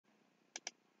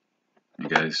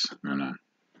guys, I'm going to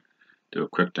do a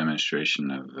quick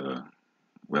demonstration of the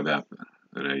web app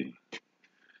that I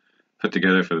put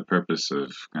together for the purpose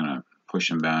of kind of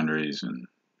pushing boundaries and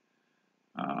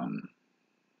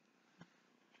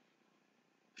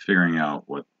figuring out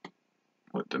what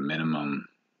the minimum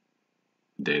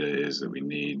data is that we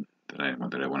need, that I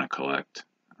want to collect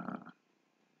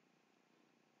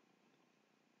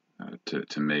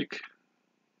to make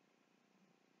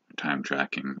a time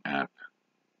tracking app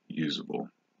usable.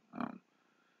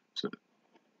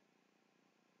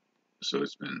 So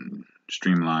it's been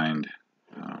streamlined.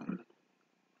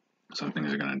 Some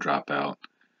things are going to drop out,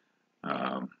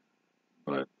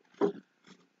 but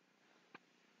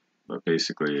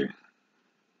basically,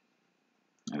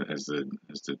 as the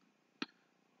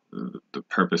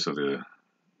purpose of the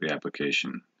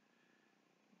application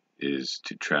is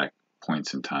to track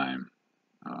points in time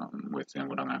within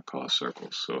what I'm going to call a circle.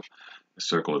 So a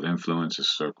circle of influence, a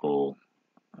circle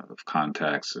of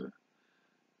contacts,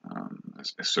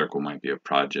 a circle might be a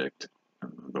project,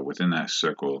 but within that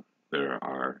circle there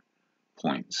are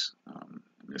points. In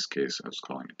this case I was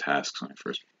calling it tasks when I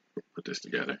first put this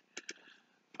together.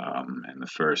 And the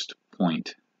first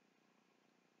point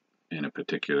in a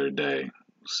particular day,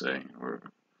 we'll say, or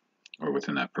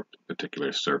within that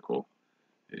particular circle,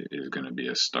 is going to be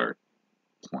a start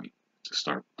point. It's a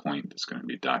start point that's going to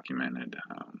be documented.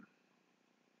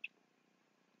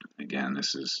 Again,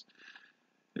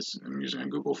 I'm using a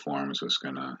Google form, so it's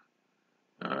going to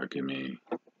give me,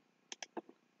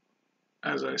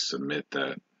 as I submit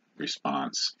that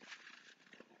response,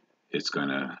 it's going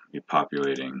to be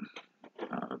populating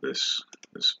this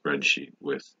spreadsheet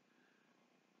with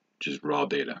just raw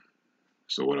data.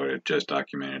 So what I just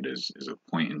documented is a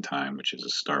point in time, which is a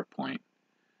start point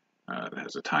that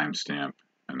has a timestamp,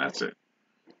 and that's it.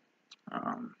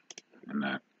 And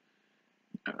that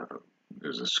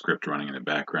there's a script running in the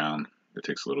background. It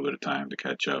takes a little bit of time to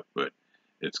catch up, but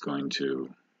it's going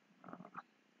to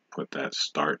put that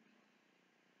start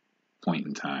point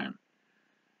in time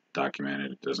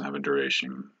documented. It doesn't have a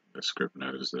duration. The script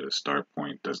knows that a start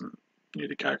point doesn't need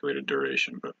to calculate a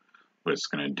duration, but what it's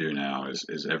going to do now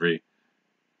is every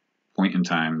point in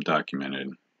time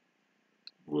documented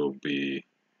will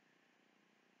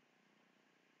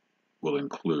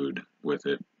include with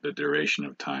it the duration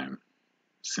of time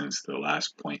since the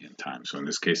last point in time. So in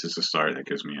this case it's a start. That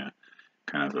gives me a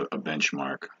kind of a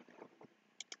benchmark,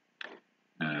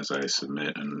 and as I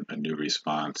submit a new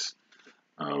response,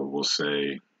 we'll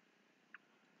say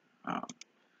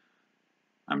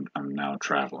I'm now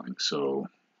traveling. So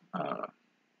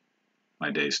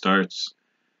my day starts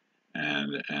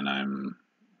and I'm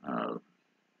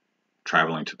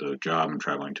traveling to the job, I'm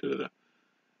traveling to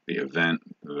the event,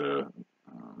 the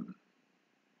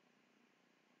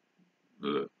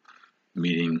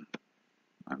meeting.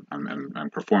 I'm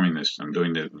performing this. I'm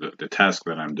doing the task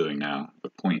that I'm doing now. The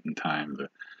point in time,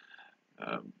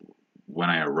 when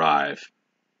I arrive,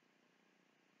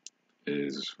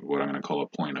 is what I'm going to call a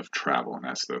point of travel, and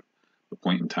that's the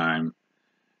point in time.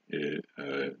 It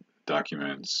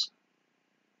documents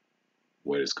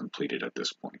what is completed at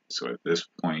this point. So at this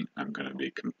point, I'm going to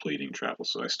be completing travel.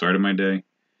 So I started my day,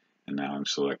 and now I'm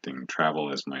selecting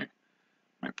travel as my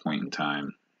point in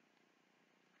time,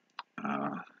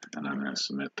 and I'm going to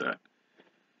submit that.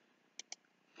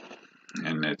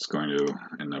 And it's going to,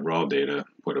 in the raw data,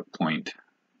 put a point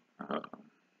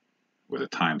with a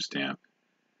timestamp,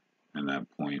 and that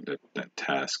point, that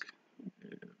task,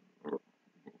 or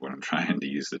what I'm trying to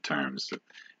use the terms,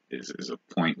 is a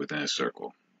point within a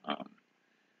circle.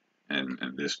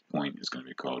 And this point is going to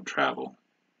be called travel.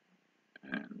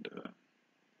 And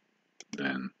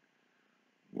then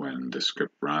when the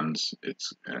script runs,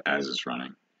 as it's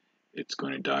running, it's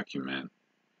going to document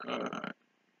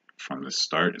from the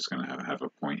start. It's going to have a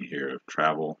point here of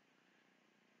travel,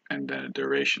 and then a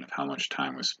duration of how much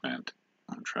time was spent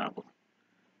on travel.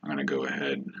 I'm going to go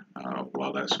ahead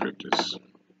while that script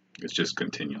is just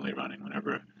continually running.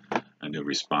 Whenever a new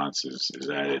response is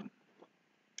added,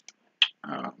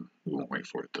 we won't wait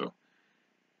for it though.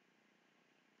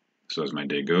 So as my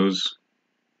day goes,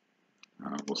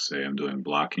 we'll say I'm doing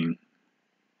blocking.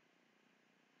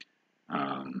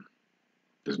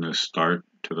 There's no start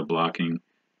to the blocking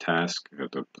task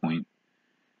at the point.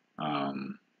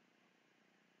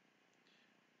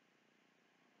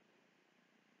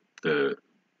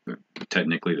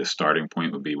 Technically the starting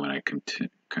point would be when I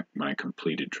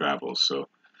completed travel. So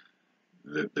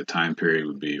the time period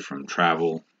would be from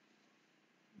travel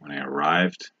when I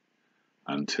arrived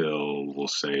until, we'll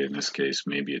say in this case,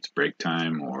 maybe it's break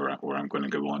time, or I'm going to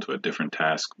go on to a different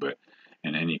task. But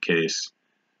in any case,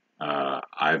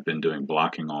 I've been doing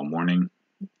blocking all morning,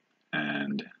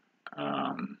 and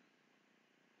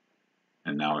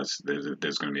now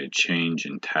there's going to be a change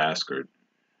in task or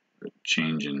a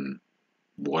change in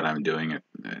what I'm doing,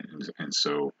 and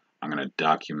so I'm going to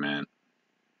document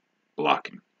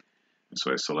blocking. And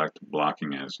so I select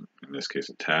blocking as, in this case,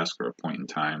 a task or a point in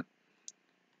time,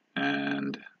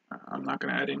 and I'm not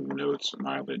going to add any notes or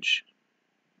mileage.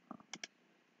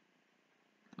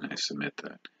 And I submit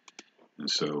that. And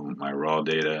so my raw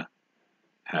data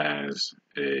has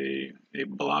a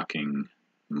blocking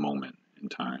moment in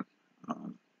time, a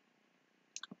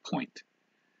point.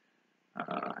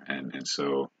 And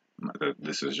so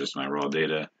this is just my raw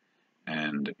data,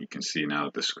 and you can see now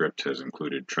that the script has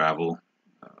included travel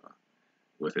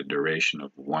with a duration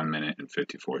of 1 minute and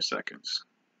 54 seconds.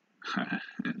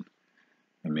 And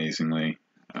amazingly,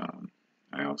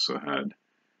 I also had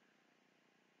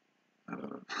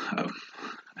a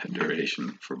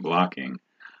duration for blocking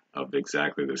of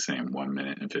exactly the same 1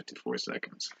 minute and 54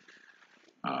 seconds.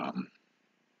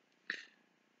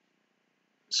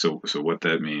 So what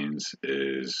that means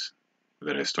is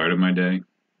that I started my day,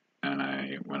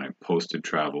 and when I posted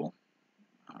travel,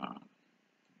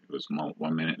 it was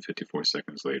 1 minute and 54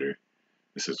 seconds later.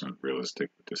 This isn't realistic,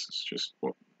 but this is just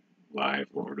what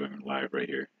we're doing live right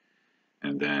here.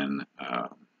 And then I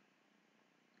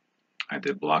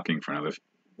did blocking for another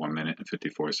 1 minute and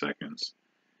 54 seconds.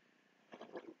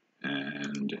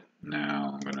 And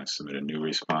now I'm going to submit a new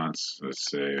response. Let's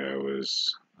say I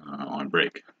was on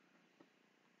break.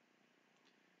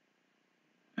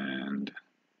 And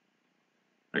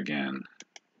again,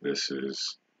 this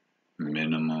is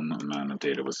minimum amount of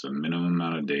data. What's the minimum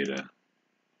amount of data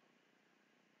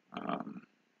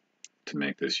to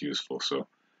make this useful? So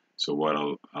what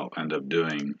I'll end up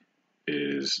doing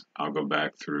is I'll go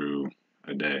back through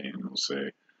a day, and we'll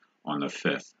say on the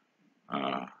 5th,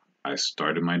 I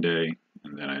started my day,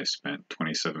 and then I spent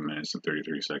 27 minutes and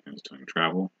 33 seconds doing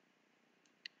travel.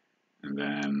 And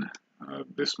then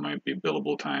this might be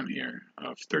billable time here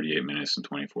of 38 minutes and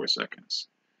 24 seconds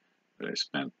that I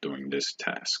spent doing this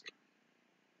task,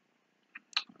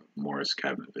 Morris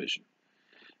Cabinet Vision.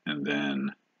 And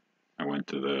then I went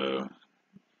to the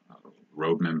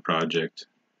Roadman project,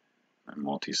 I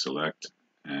multi-select,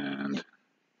 and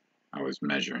I was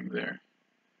measuring there.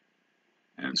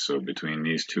 And so between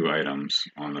these two items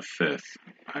on the 5th,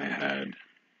 I had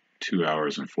 2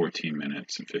 hours and 14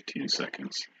 minutes and 15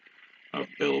 seconds of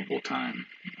billable time.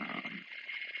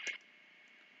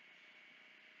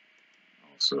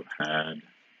 Also had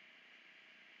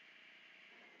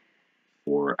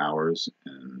 4 hours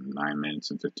and 9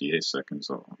 minutes and 58 seconds,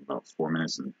 so about 4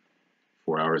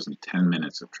 hours and 10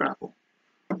 minutes of travel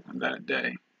on that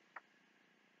day.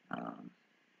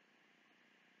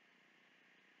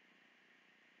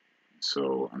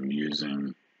 So I'm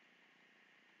using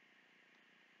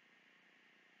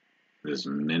this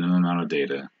minimum amount of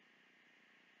data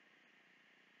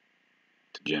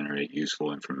to generate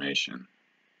useful information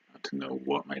to know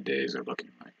what my days are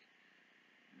looking like.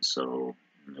 And so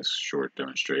in this short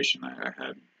demonstration, I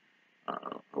had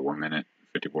a 1 minute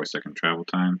 54 second travel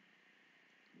time,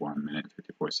 1 minute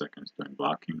 54 seconds doing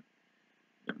blocking,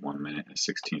 then 1 minute and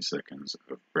 16 seconds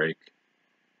of break.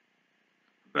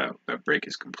 That break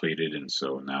is completed, and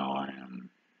so now I am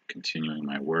continuing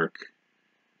my work,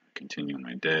 continuing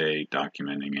my day,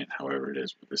 documenting it, however it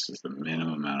is, but this is the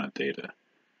minimum amount of data.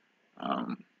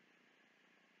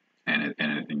 And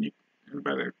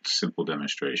by the simple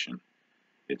demonstration,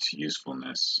 its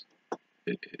usefulness,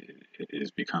 it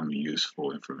has become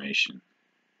useful information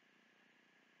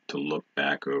to look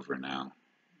back over now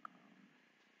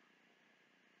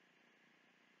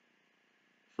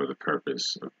for the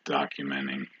purpose of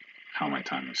documenting how my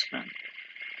time is spent.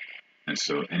 And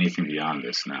so anything beyond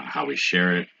this now, how we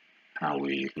share it, how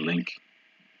we link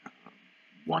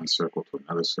one circle to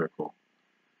another circle,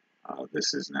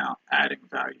 this is now adding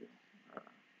value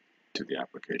to the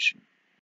application.